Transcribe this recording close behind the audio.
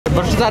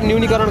भ्रष्टाचार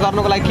न्यूनीकरण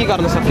गर्नको लागि के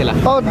गर्न सकिएला?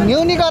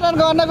 न्यूनीकरण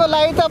गर्नको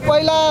लागि त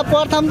पहिला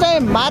प्रथम चाहिँ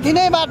माथि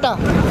नैबाट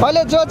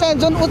अहिले जो चाहिँ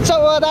जुन उच्च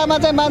ओहदामा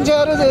चाहिँ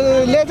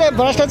मान्छेहरूले चाहिँ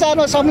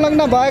भ्रष्टाचारमा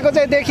संलग्न भएको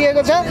चाहिँ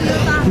देखिएको छ,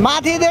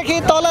 माथिदेखि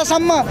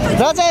तलसम्म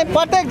र चाहिँ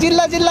प्रत्येक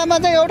जिल्लामा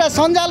चाहिँ एउटा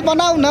सञ्जाल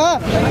बनाउन,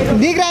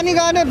 निगरानी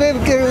गर्ने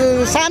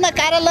साना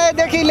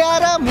कार्यालयदेखि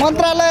ल्याएर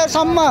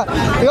मन्त्रालयसम्म,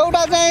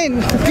 एउटा चाहिँ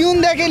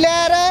पिउनदेखि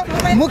ल्याएर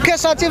मुख्य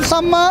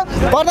सचिवसम्म,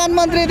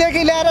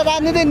 प्रधानमन्त्रीदेखि लिएर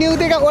राजनीतिक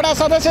नियुक्तिका वडा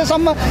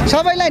सदस्यसम्म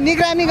सबैलाई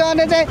निगरानी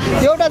गर्ने चाहिँ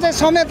एउटा चाहिँ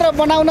संयन्त्र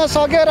बनाउन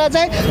सक्यो र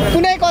चाहिँ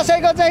कुनै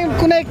कसैको चाहिँ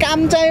कुनै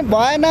काम चाहिँ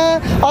भएन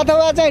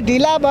अथवा चाहिँ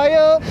ढिला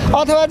भयो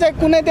अथवा चाहिँ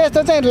कुनै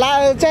त्यस्तो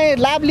चाहिँ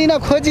लाभ लिन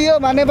खोजियो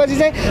भनेपछि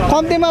चाहिँ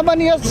कम्तीमा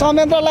पनि यो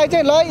संयन्त्रलाई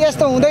चाहिँ ल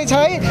यस्तो हुँदैछ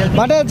है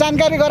भनेर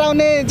जानकारी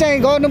गराउने चाहिँ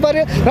गर्नु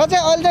पर्यो। र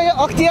चाहिँ अहिले चाहिँ यो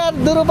अख्तियार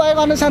दुरुपयोग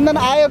अनुसन्धान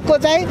आयोगको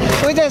चाहिँ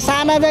उयो चाहिँ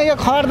साना चाहिँ यो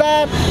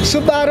खरदार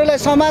सुब्बाहरूलाई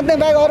समात्ने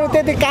बाहेक अरू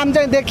त्यति काम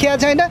चाहिँ देखिया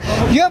छैन।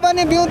 यो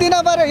पनि बिउदिन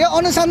पर्यो। यो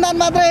अनुसन्धान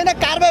मात्रै होइन,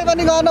 कारबाही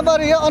पनि गर्नु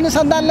पर्यो। यो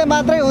अनुसन्धानले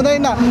मात्रै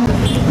हुँदैन।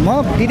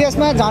 म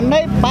विदेशमा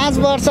झन्डै 5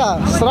 वर्ष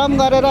श्रम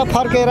गरेर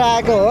फर्केर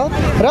आएको हो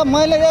र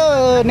मैले यो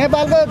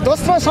नेपालको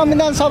दोस्रो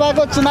संविधान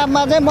सभाको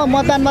चुनावमा चाहिँ म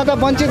मतदानबाट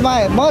वञ्चित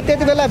भएँ। म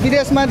त्यति बेला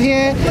विदेशमा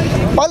थिएँ।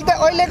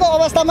 अहिलेको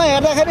अवस्थामा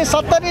हेर्दाखेरि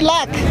 70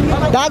 लाख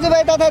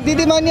दाजुभाइ तथा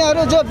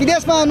दिदीबहिनीहरू जो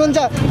विदेशमा हुनुहुन्छ,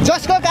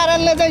 जसको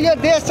कारणले चाहिँ यो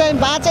देश चाहिँ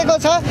बाँचेको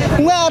छ,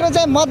 उहाँहरू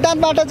चाहिँ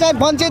मतदानबाट चाहिँ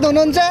वञ्चित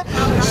हुनुहुन्छ।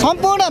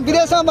 सम्पूर्ण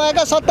विदेशमा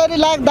भएका 70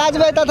 लाख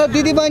दाजुभाइ तथा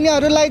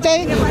दिदीबहिनीहरूलाई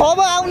चाहिँ अब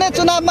आउने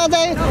चुनावमा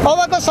चाहिँ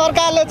अबको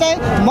सरकारले चाहिँ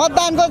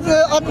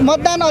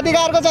मतदान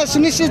अधिकारको चाहिँ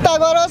सुनिश्चितता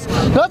गरोस्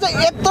र चाहिँ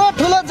यत्रो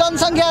ठुलो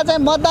जनसङ्ख्या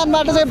चाहिँ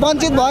मतदानबाट चाहिँ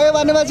वञ्चित भयो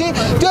भनेपछि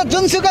त्यो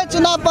जुनसुकै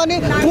चुनाव पनि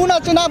पूर्ण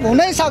चुनाव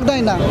हुनै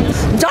सक्दैन।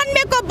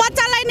 जन्मेको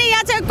बच्चालाई नै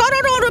यहाँ चाहिँ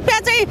करोडौँ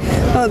रुपियाँ चाहिँ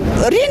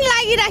ऋण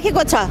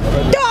लागिराखेको छ।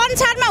 त्यो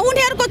अनुसारमा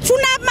उनीहरूको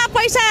चुनावमा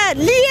पैसा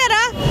लिएर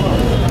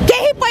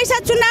केही पैसा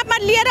चुनावमा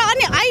लिएर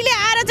अनि अहिले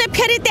आएर चाहिँ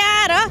फेरि त्यहाँ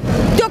आएर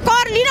त्यो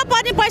कर लिन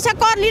पर्ने पैसा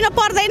कर लिन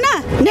पर्दैन।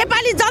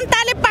 नेपाली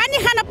जनताले पानी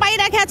खान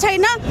पाइराखेको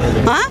छैन।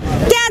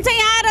 त्यहाँ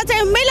चाहिँ आएर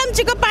चाहिँ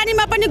मेलम्चीको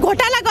पानीमा पनि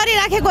घोटाला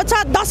गरिराखेको छ।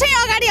 दसैँ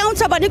अगाडि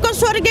आउँछ भनेको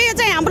स्वर्गीय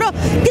चाहिँ हाम्रो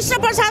कृष्ण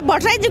प्रसाद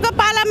भट्टराईजीको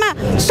पालामा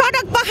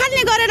सडक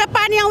बखाल्ने गरेर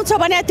पानी आउँछ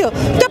भनेको थियो।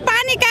 त्यो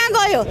पानी कहाँ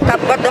गयो?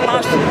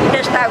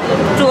 त्यस्ता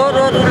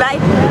चोरहरूलाई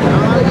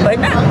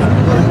होइन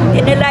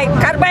यिनीलाई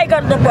कारबाही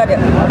गर्नु पर्यो।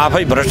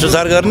 आफै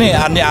भ्रष्टाचार गर्ने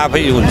अनि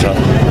आफै हुन्छ।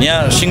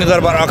 यहाँ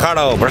सिंहदरबार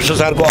अखाडा हो,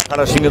 भ्रष्टाचारको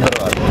अखाडा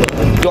सिंहदरबार।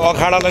 त्यो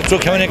अखाडालाई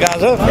चोख्याउने कहाँ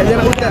छ?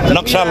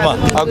 नक्सालमा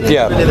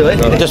अख्तियार,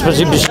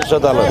 त्यसपछि विशेष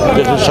अदालत,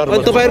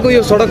 त्यसपछि तपाईँहरूको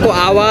यो सडकको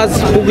आवाज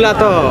पुग्ला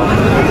त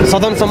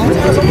सदनसम्म?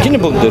 किन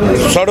पुग्दैन?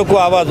 सडकको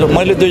आवाज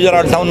मैले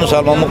 2058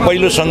 सालमा म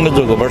पहिलो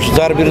संयोजक हो।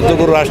 भ्रष्टाचार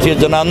विरुद्धको राष्ट्रिय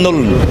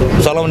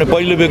जनआन्दोलन चलाउने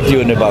पहिलो व्यक्ति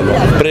हो नेपालमा,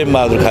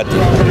 प्रेमबहादुर खाती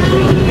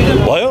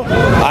भयो।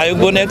 आयोग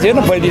बनेको थिएन,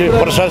 पहिले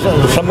प्रशासन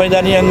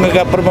संवैधानिक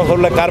अङ्गका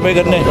प्रमुखहरूलाई कारबाही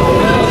गर्ने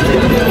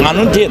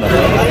कानुन थिएन।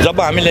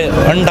 जब हामीले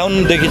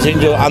 58 देखि चाहिँ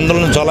जो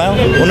आन्दोलन चलायौँ,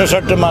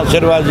 59 मा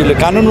शेरबहादुरजीले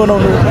कानुन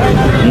बनाउनु,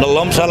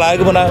 लम्साल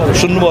आयोग बनायो।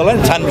 सुन्नुभयो होला नि,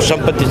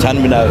 सम्पत्ति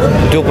छानबिन आयो।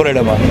 त्यो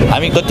परिणाममा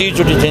हामी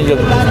कतिचोटि चाहिँ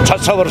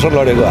 6 वर्ष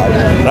लडेको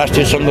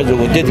राष्ट्रिय संयोजक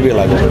हो त्यति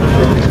बेलाको।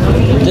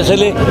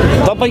 त्यसैले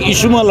तपाईँ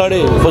इस्युमा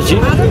लडेपछि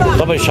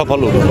तपाईँ सफल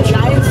हुनुहुन्छ,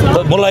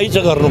 मलाई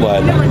चाहिँ गर्नु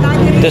भएन।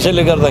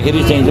 त्यसैले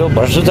गर्दाखेरि चाहिँ जो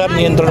भ्रष्टाचार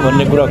नियन्त्रण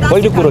भन्ने कुरा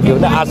पहिलो कुरो के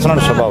भने आचरण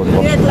सभा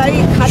हुनुपर्छ,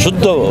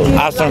 शुद्ध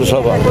आचरण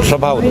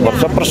सभा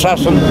हुनुपर्छ।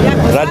 प्रशासन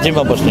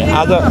राज्यमा बस्ने।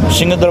 आज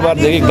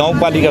सिंहदरबारदेखि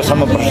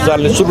गाउँपालिकासम्म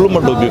भ्रष्टाचारले सुरुमा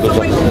डुबेको छ।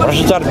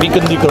 भ्रष्टाचार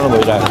विकेन्द्रीकरण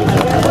भइरहेको छ।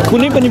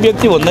 कुनै पनि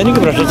व्यक्ति भन्दैन कि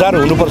भ्रष्टाचार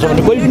हुनुपर्छ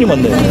भने, कोही पनि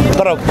भन्दैन।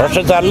 तर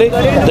भ्रष्टाचारले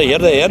त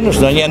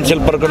हेर्नुहोस् न,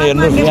 एनसेल प्रकरण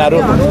हेर्नुहोस्, यहाँहरू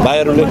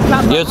भाइहरूले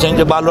यो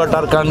चाहिँ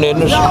बालुवाटार काण्ड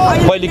हेर्नुहोस्।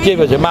 पहिले के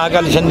भएछ?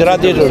 महाकाली सन्धि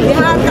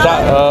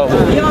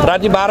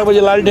राति 12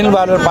 बजे लालटेन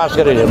बालेर पास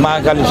गरेको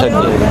महाकाली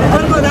सन्धि।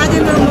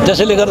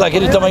 त्यसैले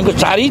गर्दाखेरि तपाईँको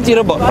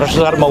चारैतिर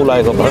भ्रष्टाचार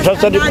मौलाएको।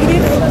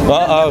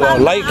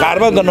 भ्रष्टाचारलाई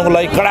कारबाह गर्नुको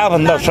लागि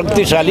कडाभन्दा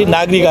शक्तिशाली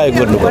नागरिक आयोग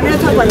गर्नु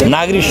पर्यो,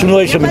 नागरिक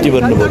सुनवाई समिति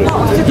भन्नु पर्यो।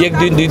 1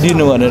 दिन 2 दिन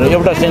भनेर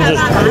एउटा सेन्सस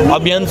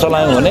अभियान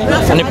चलायौँ भने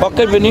अनि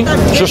पक्कै पनि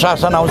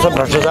सुशासन आउँछ,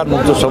 भ्रष्टाचार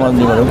मुक्त समाज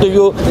निर्माण हुन्छ।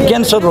 यो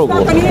क्यान्सर रोग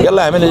हो,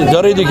 यसलाई हामीले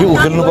जरैदेखि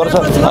उखेल्नुपर्छ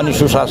अनि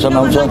सुशासन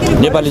आउँछ।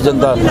 नेपाली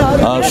जनता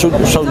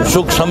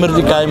सुख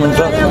समृद्धि कायम हुन्छ,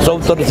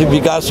 चौतर्फी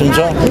विकास हुन्छ।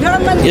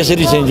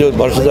 यसरी चाहिँ जो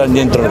भ्रष्टाचार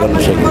नियन्त्रण गर्न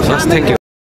सकिन्छ।